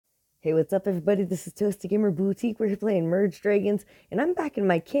Hey, what's up everybody? This is Toasty Gamer Boutique. We're here playing Merge Dragons, and I'm back in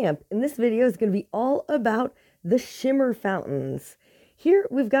my camp, and this video is going to be all about the Shimmer fountains. Here,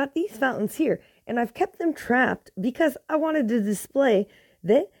 we've got these fountains here, and I've kept them trapped because I wanted to display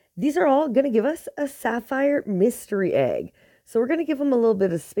that these are all going to give us a sapphire mystery egg. So we're going to give them a little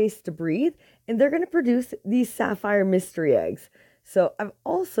bit of space to breathe, and they're going to produce these sapphire mystery eggs. So I've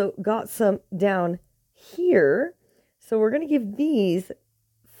also got some down here, so we're going to give these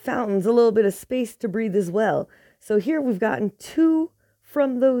fountains a little bit of space to breathe as well. So here we've gotten 2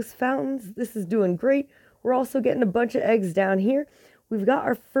 from those fountains. This is doing great. We're also getting a bunch of eggs down here. We've got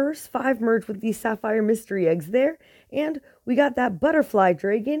our first 5 merged with these sapphire mystery eggs there, and we got that butterfly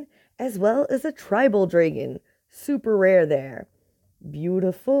dragon as well as a tribal dragon. Super rare there.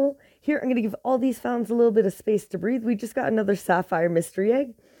 Beautiful. Here I'm going to give all these fountains a little bit of space to breathe. We just got another sapphire mystery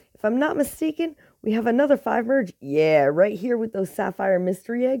egg. If I'm not mistaken, we have another 5 merge. Yeah, right here with those sapphire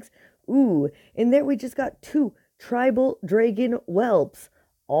mystery eggs. Ooh, and there we just got 2 tribal dragon whelps.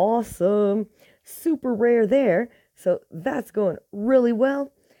 Awesome. Super rare there. So that's going really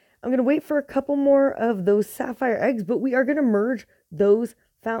well. I'm going to wait for a couple more of those sapphire eggs, but we are going to merge those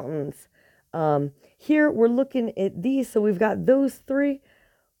fountains. Here we're looking at these. So we've got those 3.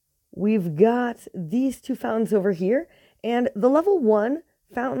 We've got these 2 fountains over here. And the level 1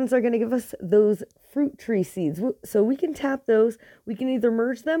 fountains are going to give us those fruit tree seeds. So we can tap those. We can either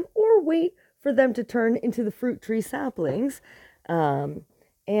merge them or wait for them to turn into the fruit tree saplings. Yeah,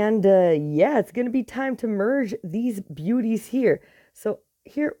 it's going to be time to merge these beauties here. So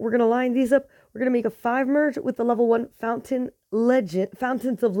here we're going to line these up. We're going to make a 5 merge with the level 1 fountains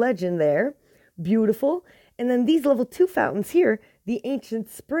of legend there. Beautiful. And then these level 2 fountains here, the ancient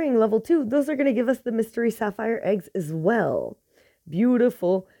spring level 2, those are going to give us the mystery sapphire eggs as well.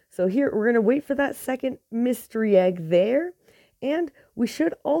 Beautiful. So here we're going to wait for that second mystery egg there. And we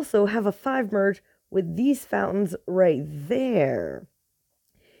should also have a 5 merge with these fountains right there.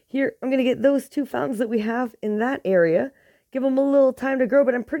 Here I'm going to get those 2 fountains that we have in that area. Give them a little time to grow,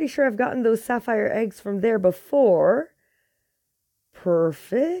 but I'm pretty sure I've gotten those sapphire eggs from there before.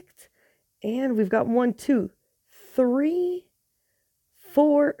 Perfect. And we've got 1, 2, 3,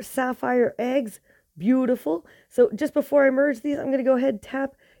 4 sapphire eggs. Beautiful. So just before I merge these, I'm going to go ahead and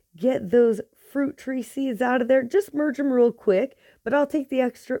tap, get those fruit tree seeds out of there. Just merge them real quick, but I'll take the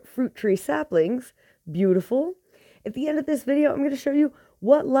extra fruit tree saplings. Beautiful. At the end of this video, I'm going to show you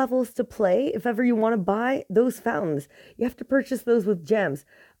what levels to play if ever you want to buy those fountains. You have to purchase those with gems.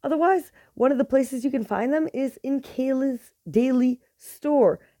 Otherwise, one of the places you can find them is in Kayla's daily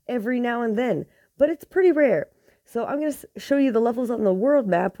store every now and then, but it's pretty rare. So I'm going to show you the levels on the world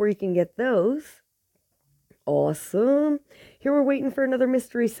map where you can get those. Awesome. Here we're waiting for another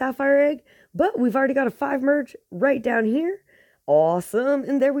mystery sapphire egg, but we've already got a 5 merge right down here. Awesome.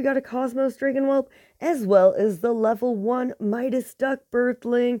 And there we got a Cosmos Dragon Whelp, as well as the level 1 Midas Duck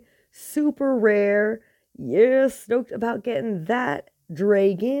Birthling. Super rare. Yeah, stoked about getting that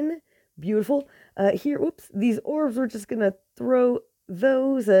dragon. Beautiful. Here, whoops, these orbs, we're just going to throw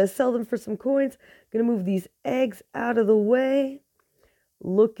those, sell them for some coins. Going to move these eggs out of the way.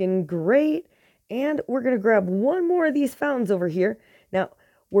 Looking great. And we're going to grab 1 more of these fountains over here. Now,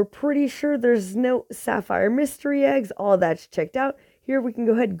 we're pretty sure there's no sapphire mystery eggs. All that's checked out. Here we can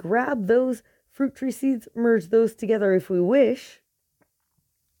go ahead and grab those fruit tree seeds, merge those together if we wish.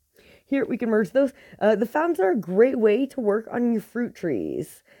 Here we can merge those. The fountains are a great way to work on your fruit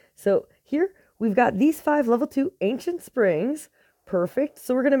trees. So here we've got these 5 level 2 ancient springs. Perfect.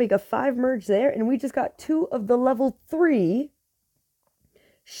 So we're going to make a 5 merge there. And we just got 2 of the level 3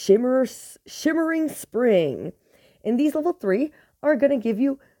 shimmering spring. And these level 3 are going to give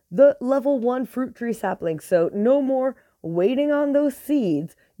you the level 1 fruit tree saplings. So no more waiting on those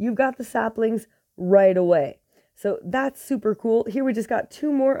seeds. You've got the saplings right away. So that's super cool. Here we just got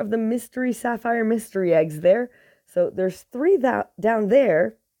 2 more of the mystery sapphire mystery eggs there. So there's 3 down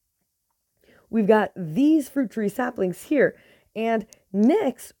there. We've got these fruit tree saplings here. And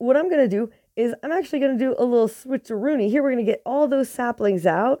next, what I'm going to do is I'm actually going to do a little switcheroony. Here we're going to get all those saplings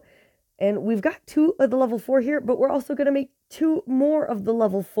out. And we've got 2 of the level 4 here, but we're also going to make 2 more of the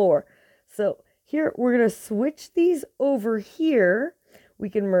level 4. So here we're going to switch these over here. We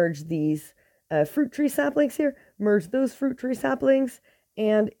can merge these fruit tree saplings here, merge those fruit tree saplings.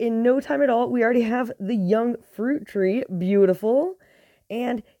 And in no time at all, we already have the young fruit tree. Beautiful.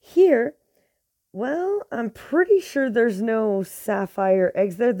 And here, well, I'm pretty sure there's no sapphire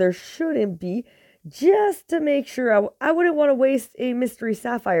eggs there. There shouldn't be. Just to make sure, I wouldn't want to waste a mystery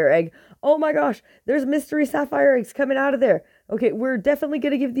sapphire egg. Oh my gosh, there's mystery sapphire eggs coming out of there. Okay, we're definitely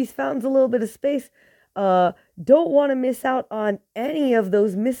going to give these fountains a little bit of space. Don't want to miss out on any of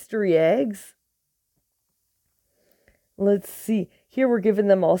those mystery eggs. Let's see. Here we're giving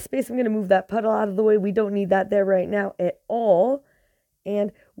them all space. I'm going to move that puddle out of the way. We don't need that there right now at all.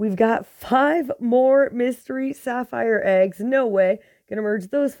 And we've got 5 more mystery sapphire eggs. No way. Gonna merge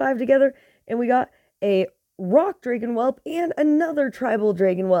those 5 together. And we got a rock dragon whelp and another tribal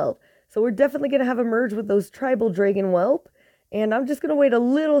dragon whelp. So we're definitely gonna have a merge with those tribal dragon whelp. And I'm just gonna wait a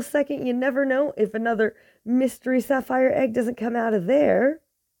little second. You never know if another mystery sapphire egg doesn't come out of there.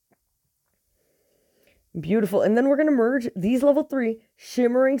 Beautiful. And then we're gonna merge these level 3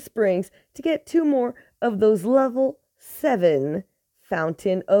 shimmering springs to get 2 more of those level 7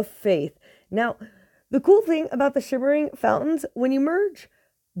 Fountain of Faith. Now, the cool thing about the shimmering fountains, when you merge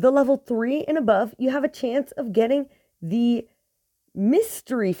the level 3 and above, you have a chance of getting the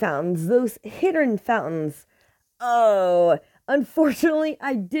mystery fountains, those hidden fountains. Oh, unfortunately,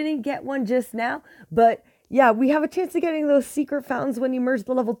 I didn't get one just now, but yeah, we have a chance of getting those secret fountains when you merge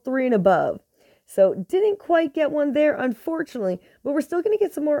the level 3 and above. So didn't quite get one there, unfortunately, but we're still going to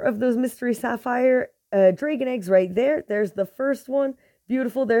get some more of those mystery sapphire dragon eggs right there. There's the first one.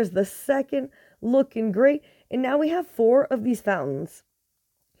 Beautiful. There's the second. Looking great. And now we have 4 of these fountains.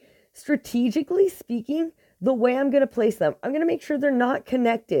 Strategically speaking, the way I'm going to place them, I'm going to make sure they're not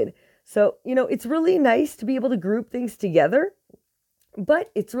connected. So, it's really nice to be able to group things together,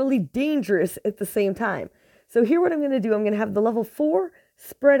 but it's really dangerous at the same time. So here what I'm going to do, I'm going to have the level 4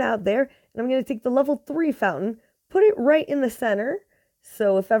 spread out there, and I'm going to take the level 3 fountain, put it right in the center.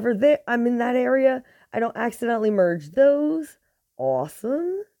 So if ever I'm in that area, I don't accidentally merge those.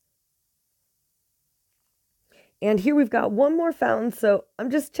 Awesome. And here we've got one more fountain, so I'm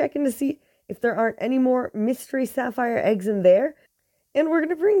just checking to see if there aren't any more mystery sapphire eggs in there. And we're going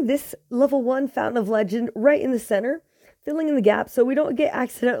to bring this level 1 Fountain of Legend right in the center, filling in the gap so we don't get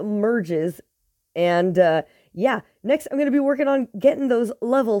accidental merges. And yeah, next I'm going to be working on getting those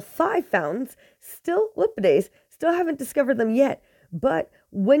level 5 fountains. Still, whoop-a-days, still haven't discovered them yet. But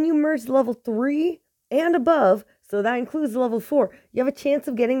when you merge level 3 and above, so that includes level 4, you have a chance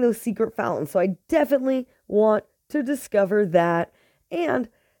of getting those secret fountains. So I definitely want to discover that. And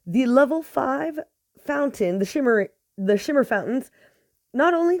the level 5 fountain, the shimmer fountains,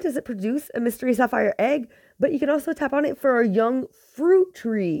 not only does it produce a mystery sapphire egg, but you can also tap on it for a young fruit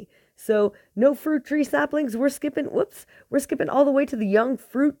tree. So no fruit tree saplings, we're skipping all the way to the young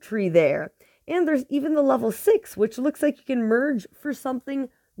fruit tree there. And there's even the level 6, which looks like you can merge for something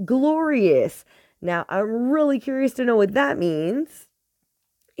glorious. Now, I'm really curious to know what that means.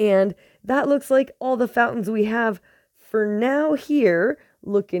 And that looks like all the fountains we have for now here.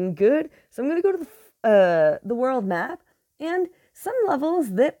 Looking good. So I'm going to go to the world map. And some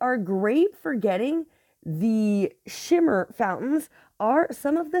levels that are great for getting the shimmer fountains are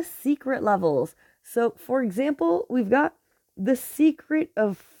some of the secret levels. So, for example, we've got the Secret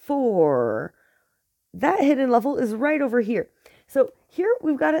of 4. That hidden level is right over here. So here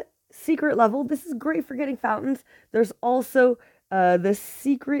we've got a secret level. This is great for getting fountains. There's also the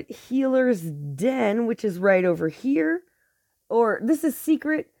Secret Healer's Den, which is right over here. Or this is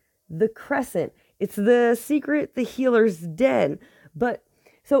Secret the Crescent. It's the Secret the Healer's Den. But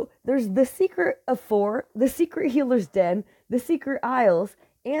so there's the Secret of 4, the Secret Healer's Den, the Secret Isles,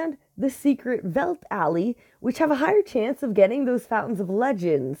 and the Secret Veld Alley, which have a higher chance of getting those Fountains of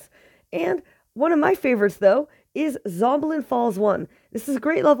Legends. And one of my favorites, though, is Zomblin Falls 1. This is a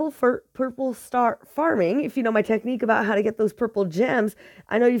great level for purple star farming. If you know my technique about how to get those purple gems,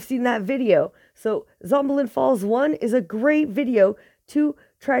 I know you've seen that video. So Zomblin Falls 1 is a great video to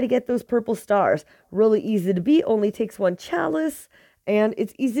try to get those purple stars. Really easy to beat, only takes 1 chalice, and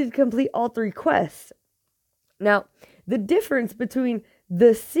it's easy to complete all 3 quests. Now, the difference between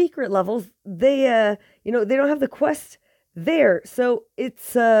the secret levels, they don't have the quest there, so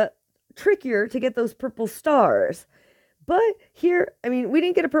it's trickier to get those purple stars. But here, we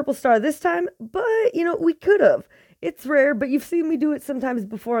didn't get a purple star this time, but we could have. It's rare, but you've seen me do it sometimes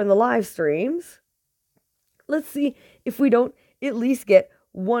before in the live streams. Let's see if we don't at least get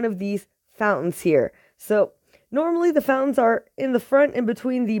one of these fountains here. So normally the fountains are in the front and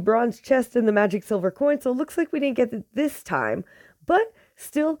between the bronze chest and the magic silver coin, so it looks like we didn't get it this time. But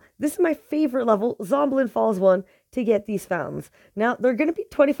still, this is my favorite level, Zomblin Falls 1, to get these fountains. Now, they're going to be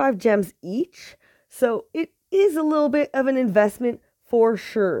 25 gems each, so it is a little bit of an investment for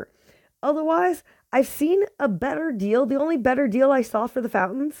sure. Otherwise, I've seen a better deal. The only better deal I saw for the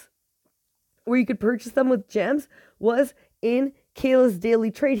fountains, where you could purchase them with gems, was in Kayla's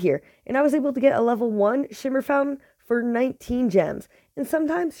daily trade here. And I was able to get a level 1 shimmer fountain for 19 gems. And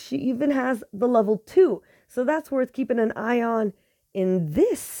sometimes she even has the level 2. So that's worth keeping an eye on in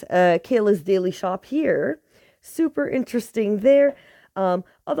this Kayla's Daily Shop here. Super interesting there.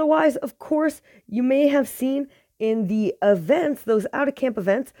 Otherwise, of course, you may have seen in the events, those out-of-camp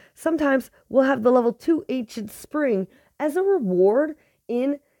events, sometimes we'll have the level 2 Ancient Spring as a reward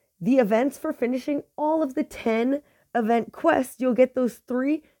in the events for finishing all of the 10 event quests. You'll get those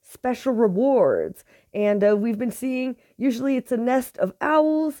 3 special rewards. And we've been seeing, usually it's a nest of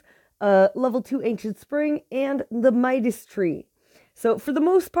owls, level 2 Ancient Spring, and the Midas Tree. So for the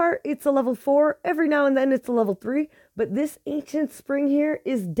most part, it's a level 4. Every now and then it's a level 3. But this Ancient Spring here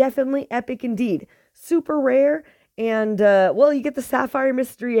is definitely epic indeed. Super rare. And, well, you get the Sapphire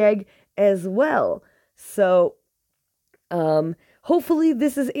Mystery Egg as well. So, hopefully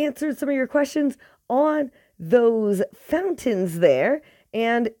this has answered some of your questions on those fountains there.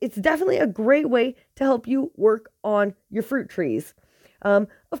 And it's definitely a great way to help you work on your fruit trees.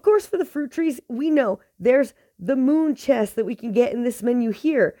 Of course, for the fruit trees, we know there's the moon chest that we can get in this menu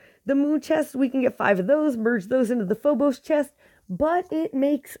here. The moon chest, we can get 5 of those, merge those into the Phobos chest, but it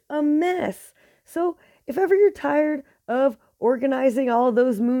makes a mess. So if ever you're tired of organizing all of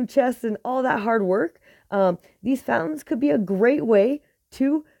those moon chests and all that hard work, these fountains could be a great way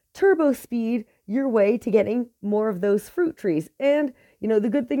to turbo speed your way to getting more of those fruit trees. And, you know, the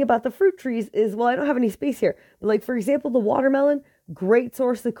good thing about the fruit trees is, well, I don't have any space here, but like, for example, the watermelon, great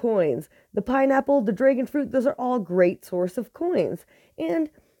source of coins. The pineapple, the dragon fruit, those are all great source of coins. And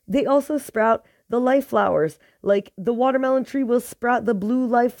they also sprout the life flowers. Like the watermelon tree will sprout the blue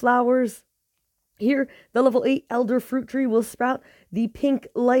life flowers. Here, the level 8 elder fruit tree will sprout the pink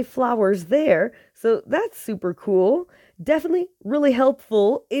life flowers there. So that's super cool. Definitely really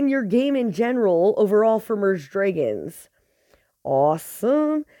helpful in your game in general overall for merged dragons.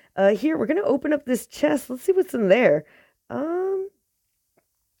 Awesome. Here, we're going to open up this chest. Let's see what's in there.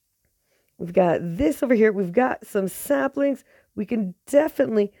 We've got this over here. We've got some saplings. We can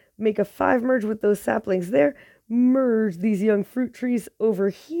definitely make a 5 merge with those saplings there. Merge these young fruit trees over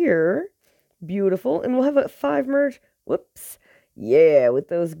here. Beautiful. And we'll have a 5 merge. Whoops. Yeah, with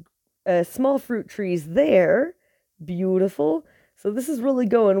those small fruit trees there. Beautiful. So this is really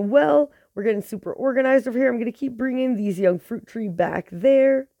going well. We're getting super organized over here. I'm going to keep bringing these young fruit tree back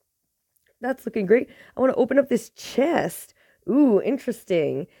there. That's looking great. I want to open up this chest. Ooh,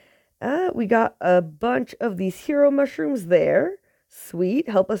 interesting. We got a bunch of these hero mushrooms there. Sweet.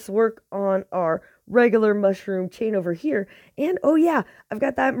 Help us work on our regular mushroom chain over here. And, oh yeah, I've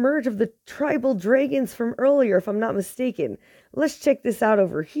got that merge of the tribal dragons from earlier, if I'm not mistaken. Let's check this out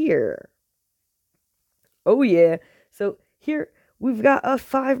over here. Oh yeah. So here we've got a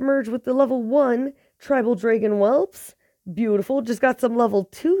 5 merge with the level 1 tribal dragon whelps. Beautiful. Just got some level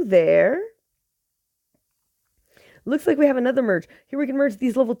 2 there. Looks like we have another merge. Here we can merge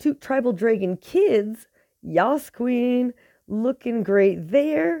these level 2 tribal dragon kids. Yas queen. Looking great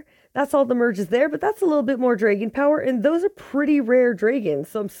there. That's all the merges there, but that's a little bit more dragon power, and those are pretty rare dragons,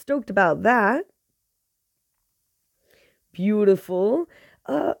 so I'm stoked about that. Beautiful.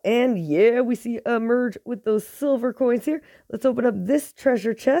 And yeah, we see a merge with those silver coins here. Let's open up this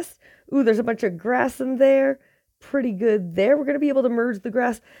treasure chest. Ooh, there's a bunch of grass in there. Pretty good there. We're going to be able to merge the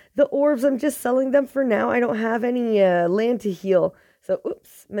grass. The orbs, I'm just selling them for now. I don't have any land to heal. So,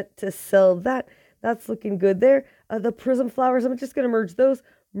 oops, meant to sell that. That's looking good there. The prism flowers, I'm just going to merge those.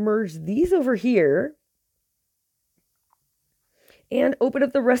 Merge these over here. And open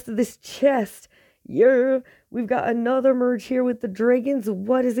up the rest of this chest. Yeah, we've got another merge here with the dragons.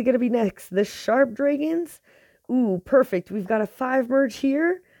 What is it going to be next? The sharp dragons? Ooh, perfect. We've got a 5 merge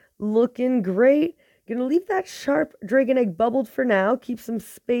here. Looking great. Gonna leave that sharp dragon egg bubbled for now. Keep some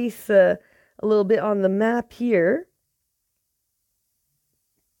space a little bit on the map here.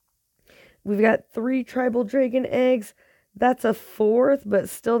 We've got 3 tribal dragon eggs. That's a 4th, but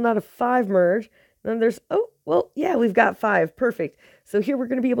still not a 5 merge. And then there's, oh, well, yeah, we've got 5. Perfect. So here we're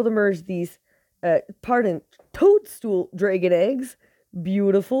going to be able to merge these, toadstool dragon eggs.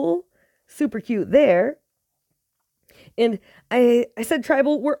 Beautiful. Super cute there. And I said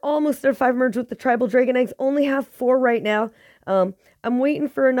tribal, we're almost at a 5 merge with the tribal dragon eggs. Only have 4 right now. I'm waiting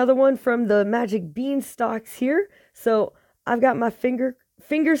for another one from the magic beanstalks here. So I've got my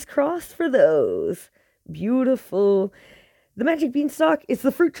fingers crossed for those. Beautiful. The magic beanstalk is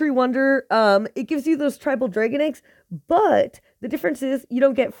the fruit tree wonder. It gives you those tribal dragon eggs, but the difference is you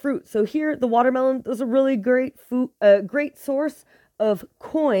don't get fruit. So here, the watermelon, those are really great food, great source of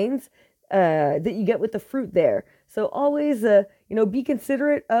coins that you get with the fruit there. So always, be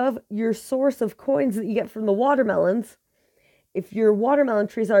considerate of your source of coins that you get from the watermelons. If your watermelon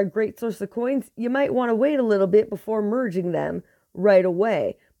trees are a great source of coins, you might want to wait a little bit before merging them right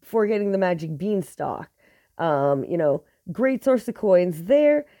away, before getting the magic beanstalk. great source of coins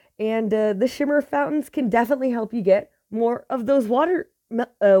there. And the Shimmer fountains can definitely help you get more of those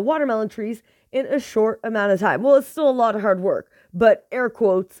watermelon trees in a short amount of time. Well, it's still a lot of hard work, but air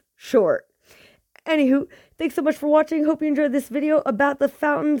quotes, short. Anywho, thanks so much for watching. Hope you enjoyed this video about the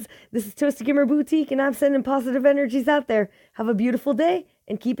fountains. This is Toasty Gamer Boutique, and I'm sending positive energies out there. Have a beautiful day,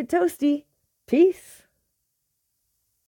 and keep it toasty. Peace.